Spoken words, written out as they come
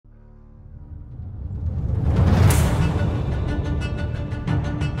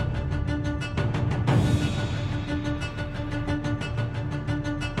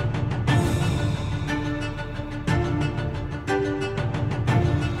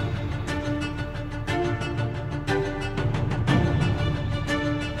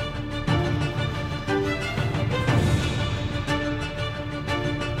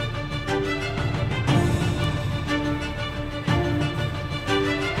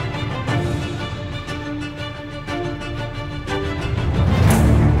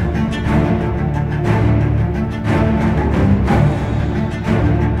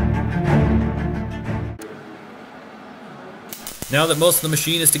Now that most of the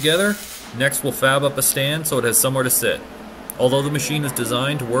machine is together, next we'll fab up a stand so it has somewhere to sit. Although the machine is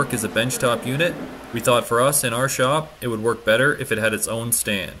designed to work as a benchtop unit, we thought for us in our shop it would work better if it had its own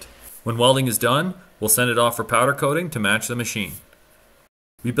stand. When welding is done, we'll send it off for powder coating to match the machine.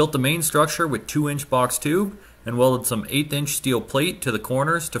 We built the main structure with 2-inch box tube and welded some 1/8-inch steel plate to the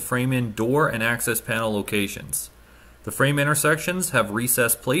corners to frame in door and access panel locations. The frame intersections have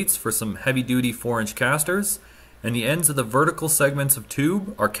recessed plates for some heavy-duty 4-inch casters, and the ends of the vertical segments of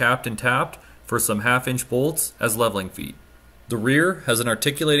tube are capped and tapped for some 1/2-inch bolts as leveling feet. The rear has an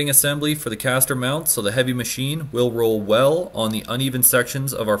articulating assembly for the caster mount so the heavy machine will roll well on the uneven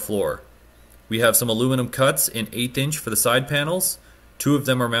sections of our floor. We have some aluminum cuts in 1/8-inch for the side panels. 2 of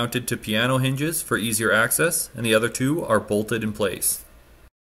them are mounted to piano hinges for easier access, and the other 2 are bolted in place.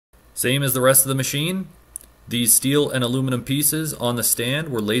 Same as the rest of the machine, these steel and aluminum pieces on the stand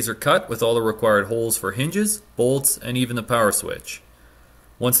were laser cut with all the required holes for hinges, bolts, and even the power switch.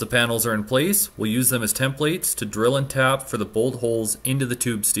 Once the panels are in place, we'll use them as templates to drill and tap for the bolt holes into the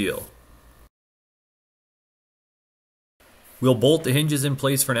tube steel. We'll bolt the hinges in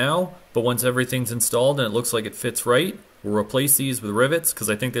place for now, but once everything's installed and it looks like it fits right, we'll replace these with rivets because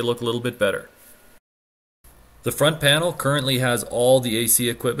I think they look a little bit better. The front panel currently has all the AC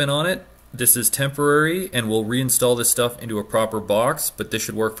equipment on it. This is temporary and we'll reinstall this stuff into a proper box, but this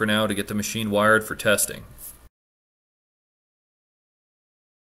should work for now to get the machine wired for testing.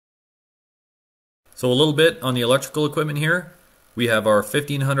 So a little bit on the electrical equipment here. We have our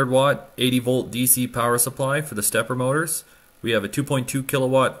 1500 watt 80 volt DC power supply for the stepper motors. We have a 2.2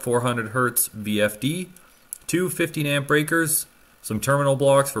 kilowatt 400 hertz VFD, 2 15 amp breakers, some terminal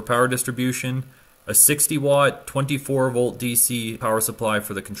blocks for power distribution, a 60 watt 24 volt DC power supply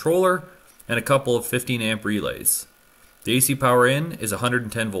for the controller, and a couple of 15 amp relays. The AC power in is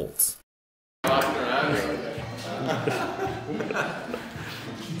 110 volts.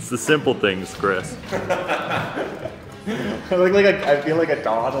 It's the simple things, Chris. I feel like a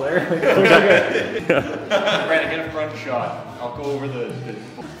toddler. Brandon, get a front shot. I'll go over the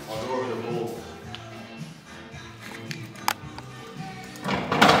bowl.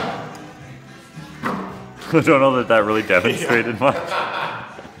 I don't know that really demonstrated much.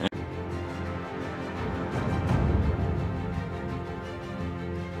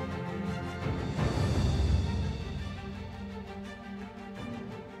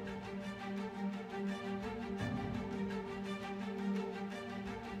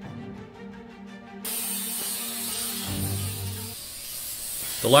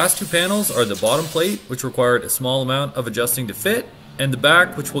 The last 2 panels are the bottom plate, which required a small amount of adjusting to fit, and the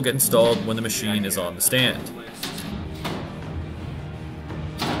back, which will get installed when the machine is on the stand.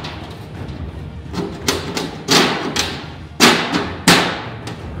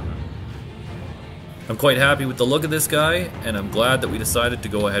 I'm quite happy with the look of this guy, and I'm glad that we decided to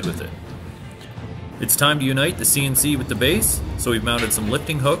go ahead with it. It's time to unite the CNC with the base, so we've mounted some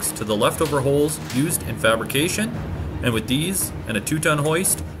lifting hooks to the leftover holes used in fabrication, and with these and a 2-ton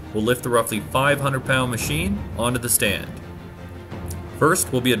hoist, we'll lift the roughly 500-pound machine onto the stand.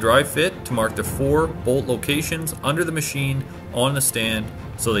 First will be a dry fit to mark the 4 bolt locations under the machine on the stand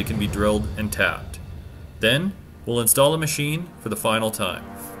so they can be drilled and tapped. Then we'll install the machine for the final time.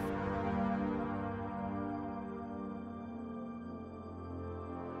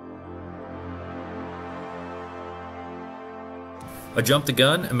 I jumped the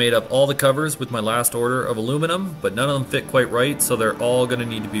gun and made up all the covers with my last order of aluminum, but none of them fit quite right, so they're all going to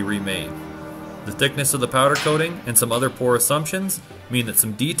need to be remade. The thickness of the powder coating and some other poor assumptions mean that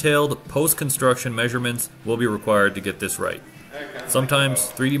some detailed post-construction measurements will be required to get this right. Sometimes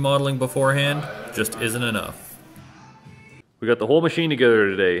 3D modeling beforehand just isn't enough. We got the whole machine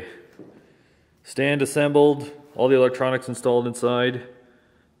together today. Stand assembled, all the electronics installed inside,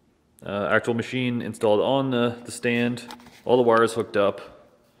 actual machine installed on the stand. All the wires hooked up.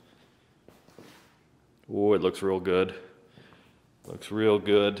 Oh, it looks real good. Looks real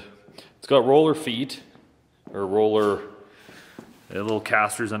good. It's got roller feet, or roller, little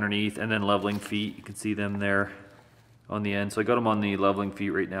casters underneath, and then leveling feet. You can see them there on the end. So I got them on the leveling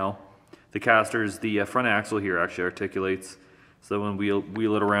feet right now. The casters, the front axle here actually articulates, so when we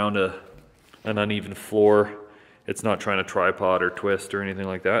wheel it around an uneven floor, it's not trying to tripod or twist or anything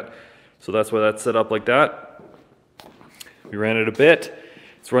like that. So that's why that's set up like that. We ran it a bit.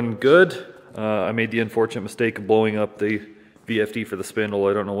 It's running good. I made the unfortunate mistake of blowing up the VFD for the spindle.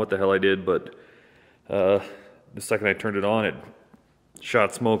 I don't know what the hell I did, but the second I turned it on, it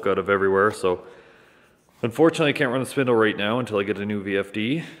shot smoke out of everywhere. So unfortunately, I can't run the spindle right now until I get a new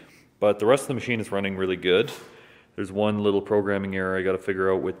VFD. But the rest of the machine is running really good. There's one little programming error I got to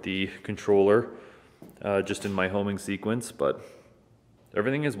figure out with the controller, just in my homing sequence. But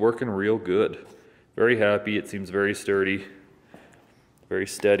Everything is working real good. Very happy. It seems very sturdy, very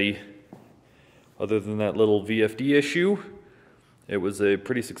steady. Other than that little VFD issue, it was a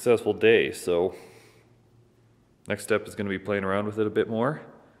pretty successful day. So next step is going to be playing around with it a bit more,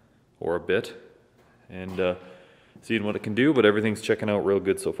 or a bit, and seeing what it can do, but everything's checking out real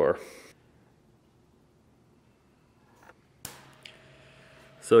good so far.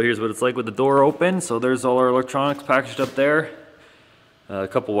 So here's what it's like with the door open. So there's all our electronics packaged up there. A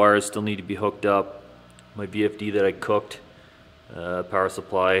couple wires still need to be hooked up. My VFD that I cooked, power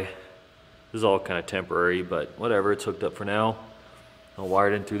supply. This is all kind of temporary, but whatever, it's hooked up for now. I'll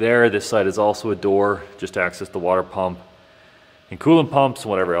wire it in through there. This side is also a door, just to access the water pump and coolant pumps and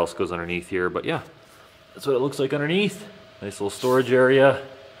whatever else goes underneath here. But yeah, that's what it looks like underneath. Nice little storage area.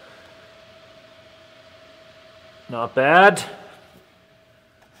 Not bad.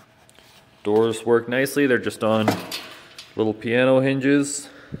 Doors work nicely. They're just on little piano hinges.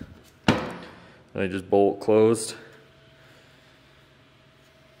 They just bolt closed.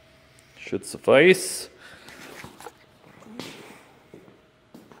 Should suffice. Here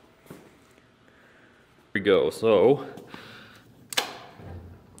we go. So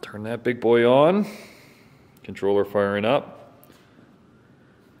turn that big boy on. Controller firing up.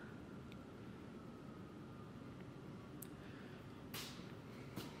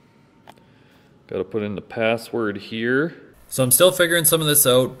 Got to put in the password here. So I'm still figuring some of this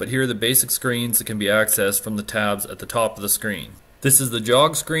out, but here are the basic screens that can be accessed from the tabs at the top of the screen. This is the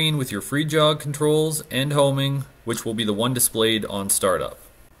jog screen with your free jog controls and homing, which will be the one displayed on startup.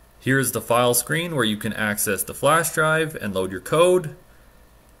 Here is the file screen where you can access the flash drive and load your code.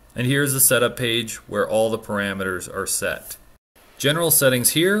 And here's the setup page where all the parameters are set. General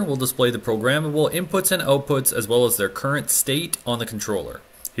settings here will display the programmable inputs and outputs as well as their current state on the controller.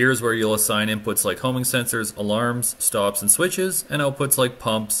 Here's where you'll assign inputs like homing sensors, alarms, stops and switches, and outputs like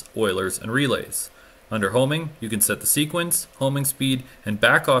pumps, oilers, and relays. Under homing, you can set the sequence, homing speed, and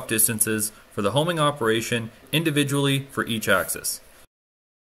back-off distances for the homing operation individually for each axis.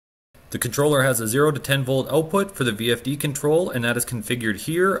 The controller has a 0 to 10 volt output for the VFD control, and that is configured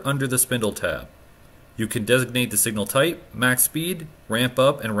here under the spindle tab. You can designate the signal type, max speed, ramp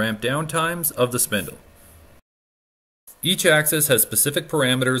up and ramp down times of the spindle. Each axis has specific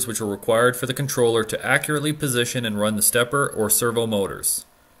parameters which are required for the controller to accurately position and run the stepper or servo motors.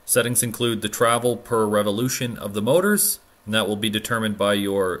 Settings include the travel per revolution of the motors, and that will be determined by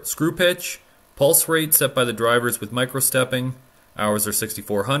your screw pitch, pulse rate set by the drivers with microstepping, hours are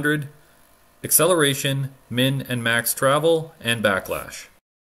 6400, acceleration, min and max travel, and backlash.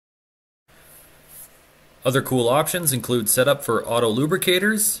 Other cool options include setup for auto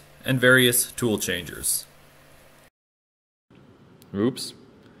lubricators and various tool changers. Oops,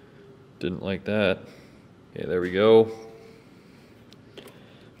 didn't like that. Okay, there we go.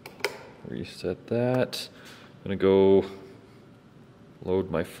 Reset that. I'm gonna go load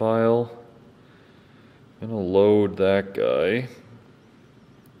my file. I'm gonna load that guy.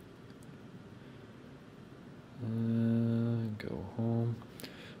 Go home.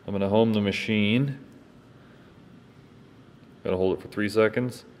 I'm gonna home the machine. Gotta hold it for 3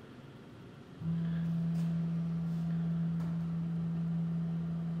 seconds.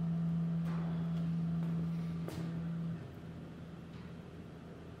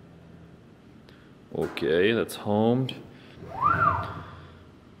 Okay, that's homed. I'll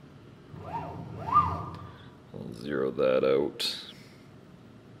zero that out.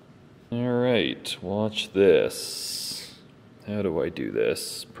 Alright, watch this. How do I do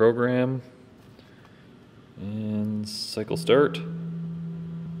this? Program and cycle start.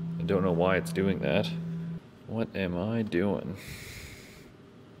 I don't know why it's doing that. What am I doing?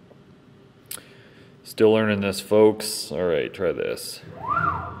 Still learning this, folks. Alright, try this.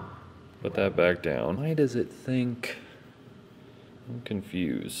 Put that back down. Why does it think? I'm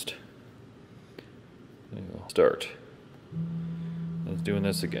confused. There you go. Start. It's doing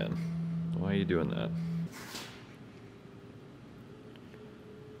this again. Why are you doing that?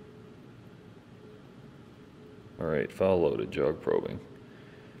 Alright, file loaded, jog probing.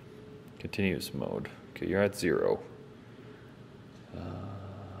 Continuous mode. Okay, you're at 0.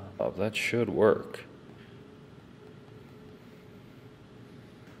 That should work.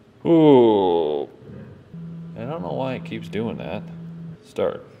 Ooh. I don't know why it keeps doing that.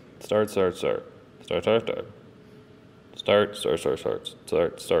 Start. Start, start, start. Start, start, start. Start, start, start, start.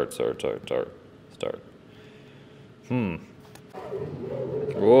 Start, start, start, start, start. Start.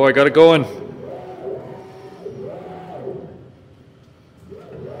 Oh, I got it going.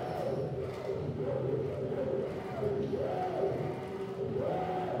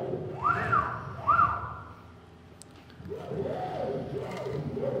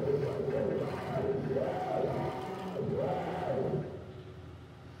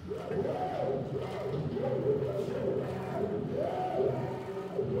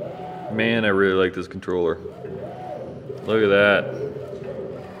 Man, I really like this controller. Look at that.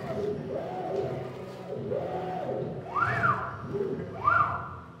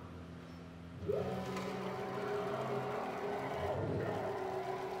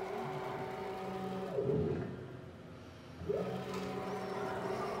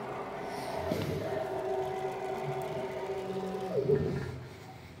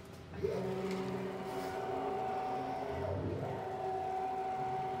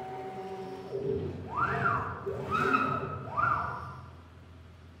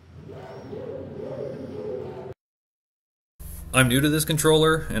 I'm new to this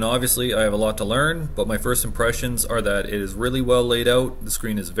controller, and obviously I have a lot to learn, but my first impressions are that it is really well laid out, the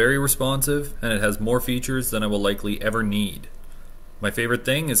screen is very responsive, and it has more features than I will likely ever need. My favorite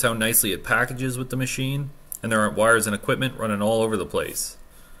thing is how nicely it packages with the machine, and there aren't wires and equipment running all over the place.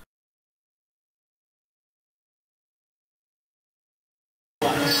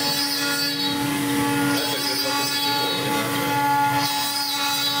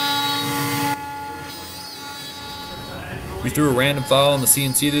 We threw a random file on the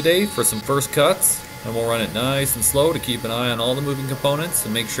CNC today for some first cuts, and we'll run it nice and slow to keep an eye on all the moving components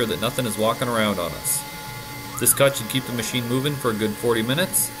and make sure that nothing is walking around on us. This cut should keep the machine moving for a good 40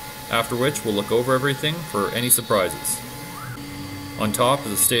 minutes, after which we'll look over everything for any surprises. On top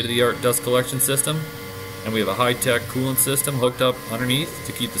is a state-of-the-art dust collection system, and we have a high-tech coolant system hooked up underneath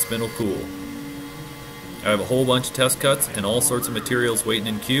to keep the spindle cool. I have a whole bunch of test cuts and all sorts of materials waiting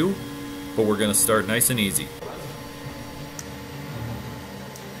in queue, but we're going to start nice and easy.